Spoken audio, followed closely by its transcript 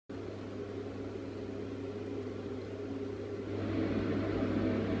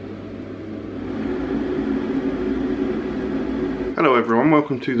Hello everyone,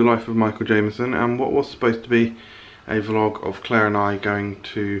 welcome to the life of Michael Jameson and what was supposed to be a vlog of Claire and I going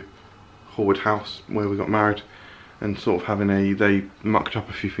to Horwood House where we got married and sort of having they mucked up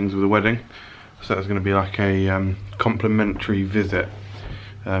a few things with the wedding, so it was going to be like a complimentary visit.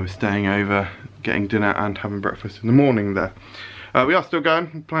 We're staying over, getting dinner and having breakfast in the morning there. We are still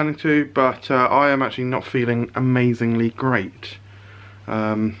going, planning to, but I am actually not feeling amazingly great.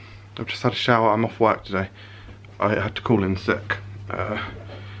 I've just had a shower, I'm off work today. I had to call in sick.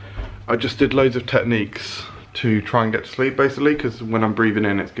 I just did loads of techniques to try and get to sleep basically, because when I'm breathing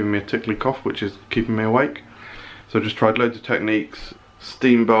in it's giving me a tickly cough which is keeping me awake. So I just tried loads of techniques,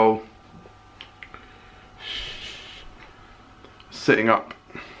 steam bowl, sitting up,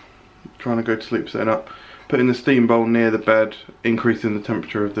 trying to go to sleep sitting up, putting the steam bowl near the bed, increasing the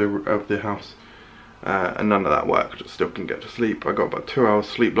temperature of the house, and none of that worked. Still couldn't get to sleep. I got about 2 hours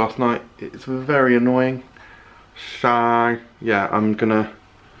sleep last night. It's very annoying. So yeah, I'm gonna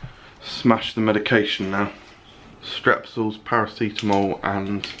smash the medication now. Strepsils, paracetamol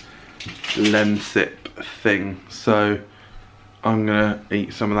and Lemsip thing. So I'm gonna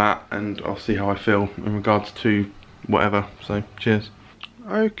eat some of that and I'll see how I feel in regards to whatever. So cheers.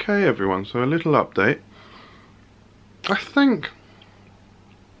 Okay everyone, so a little update. I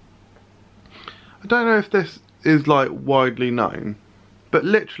don't know if this is like widely known, but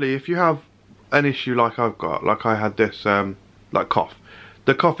literally if you have an issue like I've got, like I had this like cough.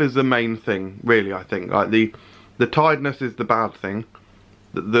 The cough is the main thing, really. I think like the tiredness is the bad thing,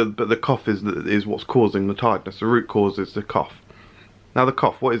 but the cough is what's causing the tiredness. The root cause is the cough. Now the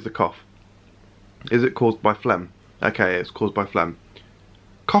cough, what is the cough? Is it caused by phlegm? Okay, it's caused by phlegm.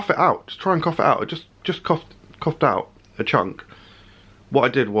 Cough it out. Just try and cough it out. I just coughed out a chunk. What I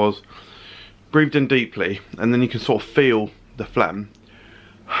did was breathed in deeply, and then you can sort of feel the phlegm.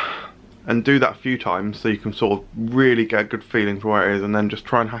 And do that a few times so you can sort of really get a good feeling for where it is, and then just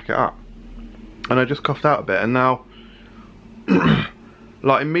try and hack it up. And I just coughed out a bit, and now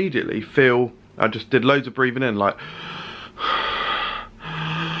like immediately feel, I just did loads of breathing in like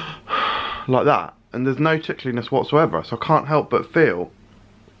that, and there's no tickliness whatsoever, so I can't help but feel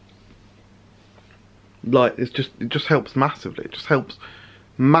like it just helps massively. It just helps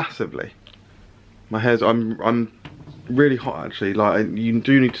massively. My hair's I'm really hot actually, like you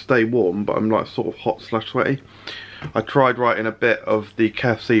do need to stay warm, but I'm like sort of hot / sweaty. I tried writing a bit of the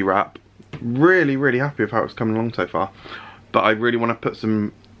KFC rap. Really happy with how it's coming along so far, but I really want to put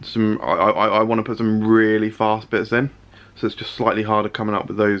I want to put some really fast bits in, so it's just slightly harder coming up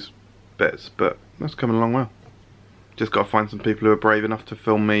with those bits, but that's coming along well. Just got to find some people who are brave enough to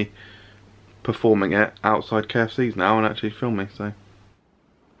film me performing it outside KFC's now and actually film me, so.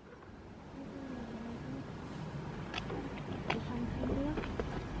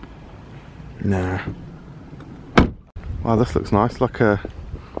 Nah. Wow, this looks nice, like a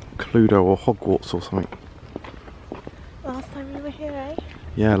Cluedo or Hogwarts or something. Last time we were here, eh?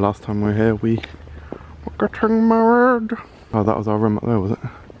 Yeah, last time we were here we were getting married. Oh, that was our room up there, was it?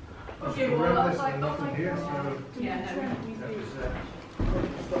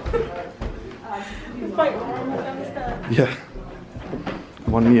 Yeah.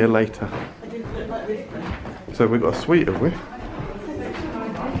 1 year later. So we got a suite, have we?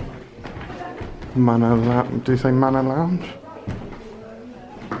 Manor Lounge. Do you say Manor Lounge?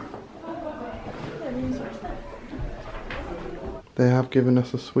 They have given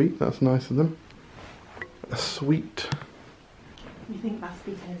us a suite. That's nice of them. A suite. You think that's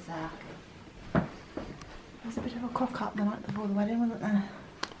because there was a bit of a cock up the night before the wedding, wasn't there?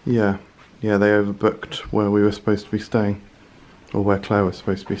 Yeah. Yeah, they overbooked where we were supposed to be staying. Or where Claire was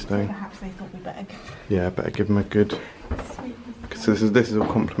supposed to be staying. So perhaps they thought we better give. Yeah, better give them a good. So this is all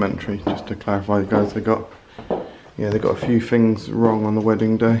complimentary, just to clarify, guys. They got a few things wrong on the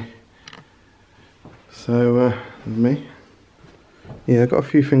wedding day. So me, yeah, I got a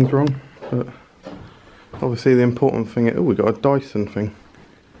few things wrong, but obviously the important thing. Oh, we got a Dyson thing.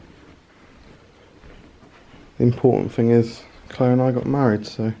 The important thing is Claire and I got married.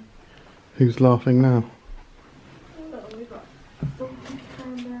 So who's laughing now? Oh,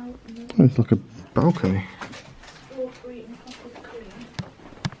 it's like a balcony.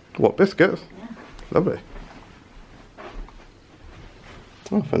 What, biscuits? Yeah. Lovely.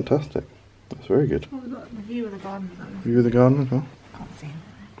 Oh, fantastic. That's very good. Well, we've got the view of the garden. View of the garden as well? Can't see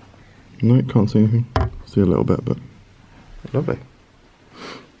anything. No, can't see anything. See a little bit, but lovely.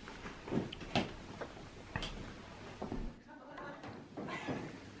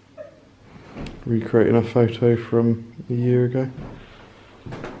 Recreating a photo from a year ago.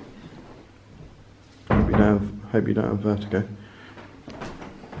 Hope you don't have vertigo.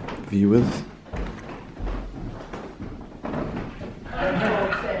 Viewers.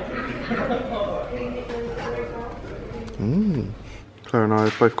 Claire and I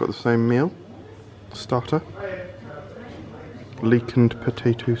have both got the same meal. Starter. Leek and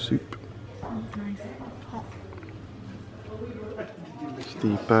potato soup. Nice. Hot.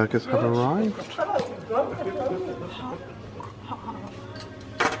 The burgers have arrived.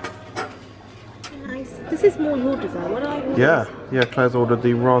 Nice. This is more your dessert. What are you? Yeah, Claire's ordered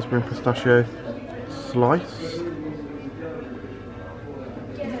the raspberry and pistachio slice.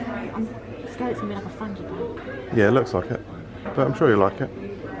 I'm scared it's going to be like a fungi bun. Yeah, it looks like it. But I'm sure you'll like it.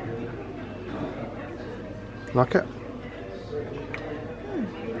 Like it?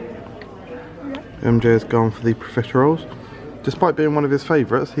 MJ has gone for the profiteroles. Despite being one of his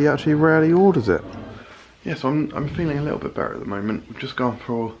favourites, he actually rarely orders it. Yeah, so I'm feeling a little bit better at the moment. We've just gone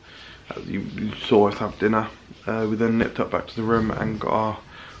for, as you saw us have dinner. We then nipped up back to the room and got our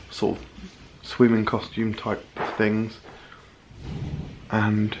sort of swimming costume type things.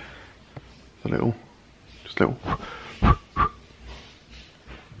 And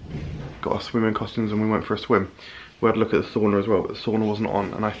got our swimming costumes and we went for a swim. We had a look at the sauna as well, but the sauna wasn't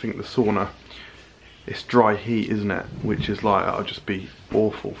on, and I think the sauna, it's dry heat, isn't it? Which is like, that'll just be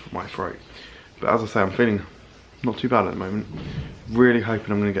awful for my throat. But as I say, I'm feeling not too bad at the moment. Really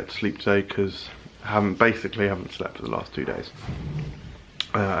hoping I'm going to get to sleep today, because I haven't slept for the last 2 days.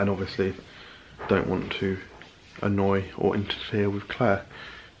 And obviously don't want to annoy or interfere with Claire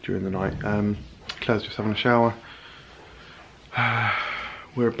during the night. Claire's just having a shower.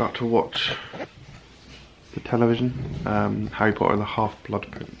 We're about to watch the television, Harry Potter and the Half-Blood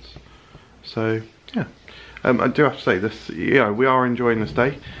Prince. So yeah, I do have to say this. We are enjoying this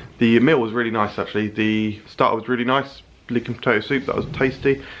day. The meal was really nice actually. The starter was really nice, leek and potato soup, that was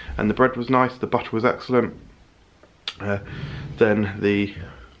tasty, and the bread was nice. The butter was excellent. Then the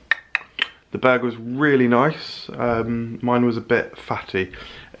burger was really nice. Mine was a bit fatty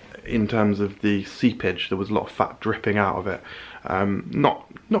in terms of the seepage. There was a lot of fat dripping out of it. Not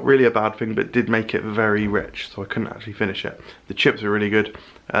really a bad thing, but it did make it very rich, so I couldn't actually finish it. The chips were really good.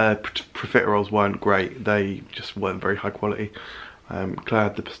 Profiteroles weren't great, they just weren't very high quality. Claire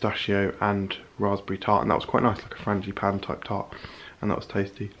had the pistachio and raspberry tart, and that was quite nice, like a frangipane type tart, and that was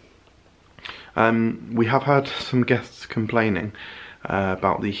tasty. We have had some guests complaining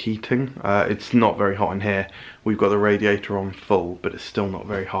about the heating. It's not very hot in here. We've got the radiator on full, but it's still not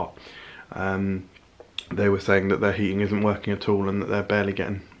very hot. They were saying that their heating isn't working at all and that they're barely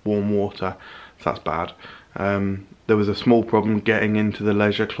getting warm water, so that's bad. There was a small problem getting into the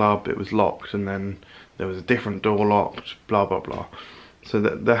leisure club. It was locked, and then there was a different door locked, blah blah blah. So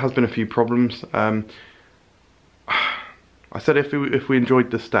there has been a few problems. I said if we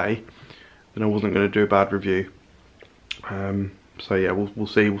enjoyed the stay, then I wasn't going to do a bad review. So yeah, we'll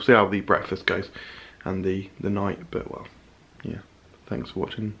see how the breakfast goes and the night. But well, yeah. Thanks for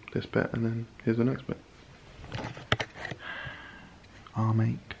watching this bit, and then here's the next bit. Our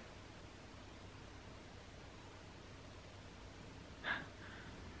mate.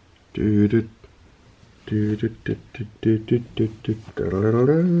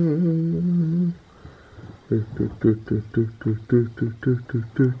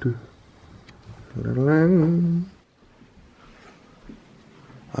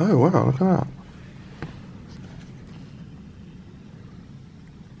 Oh wow, look at that.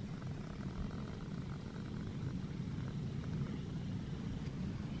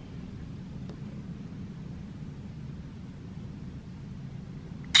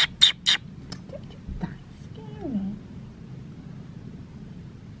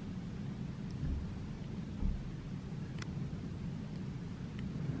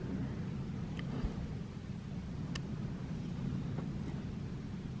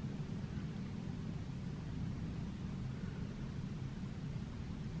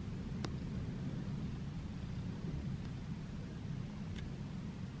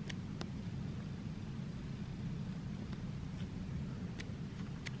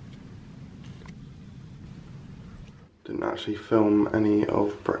 Didn't actually film any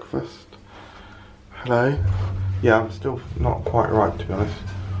of breakfast. Hello? Yeah, I'm still not quite right, to be honest.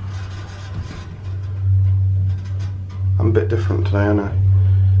 I'm a bit different today, I know.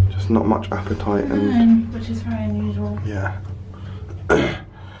 Just not much appetite and... which is very unusual. Yeah.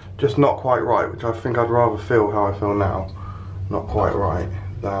 Just not quite right, which I think I'd rather feel how I feel now. Not quite right,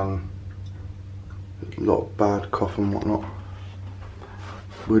 than a lot of bad cough and whatnot.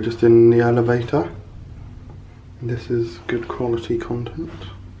 We're just in the elevator. This is good quality content.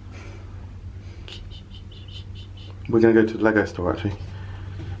 We're going to go to the Lego store actually,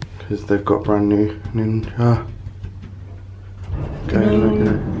 because they've got brand new Ninja.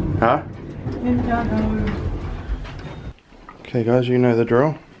 Lego. Huh? Ninjago. Okay guys, you know the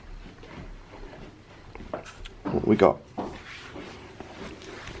drill. What we got?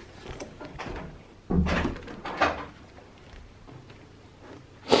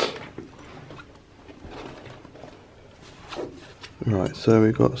 Right, so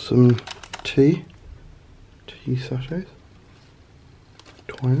we got some tea sachets,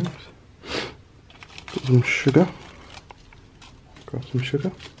 twinings, got some sugar, grab some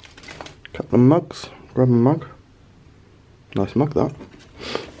sugar, couple of mugs, grab a mug, nice mug that,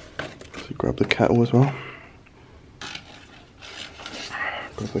 so grab the kettle as well,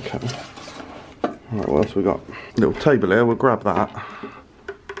 grab the kettle. Alright, what else we got? Little table here, we'll grab that.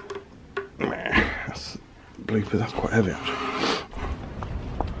 That's bloopers, that's quite heavy actually.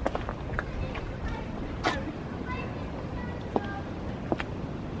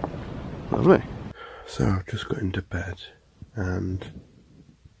 Lovely. So I've just got into bed and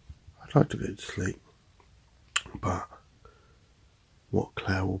I'd like to go to sleep, but what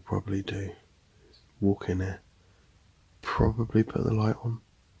Claire will probably do is walk in here, probably put the light on,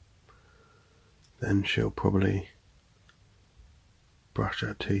 then she'll probably brush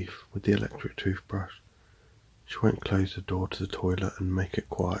her teeth with the electric toothbrush. She won't close the door to the toilet and make it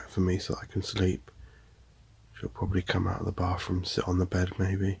quiet for me so I can sleep. She'll probably come out of the bathroom, sit on the bed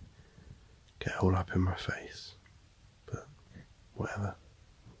maybe, get all up in my face, but whatever.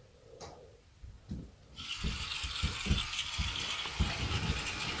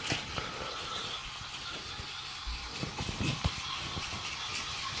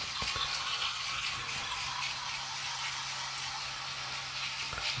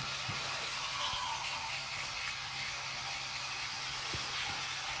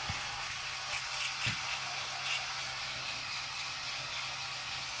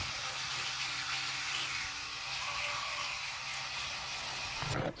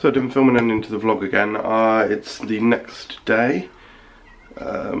 So I didn't film an end into the vlog again. It's the next day.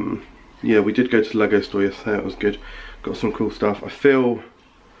 Yeah, we did go to the Lego store yesterday, it was good. Got some cool stuff.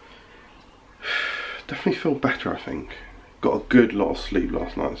 Definitely feel better, I think. Got a good lot of sleep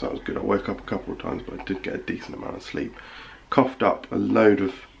last night, so that was good. I woke up a couple of times, but I did get a decent amount of sleep. Coughed up a load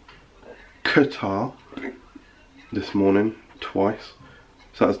of catarrh this morning, twice.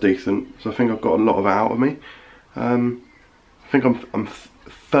 So that's decent. So I think I've got a lot of it out of me. I think I'm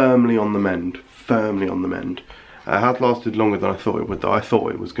firmly on the mend, It has lasted longer than I thought it would though. I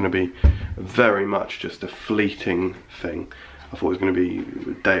thought it was going to be very much just a fleeting thing. I thought it was going to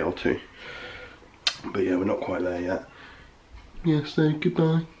be a day or two. But yeah, we're not quite there yet. Yeah, so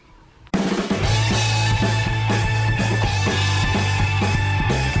goodbye.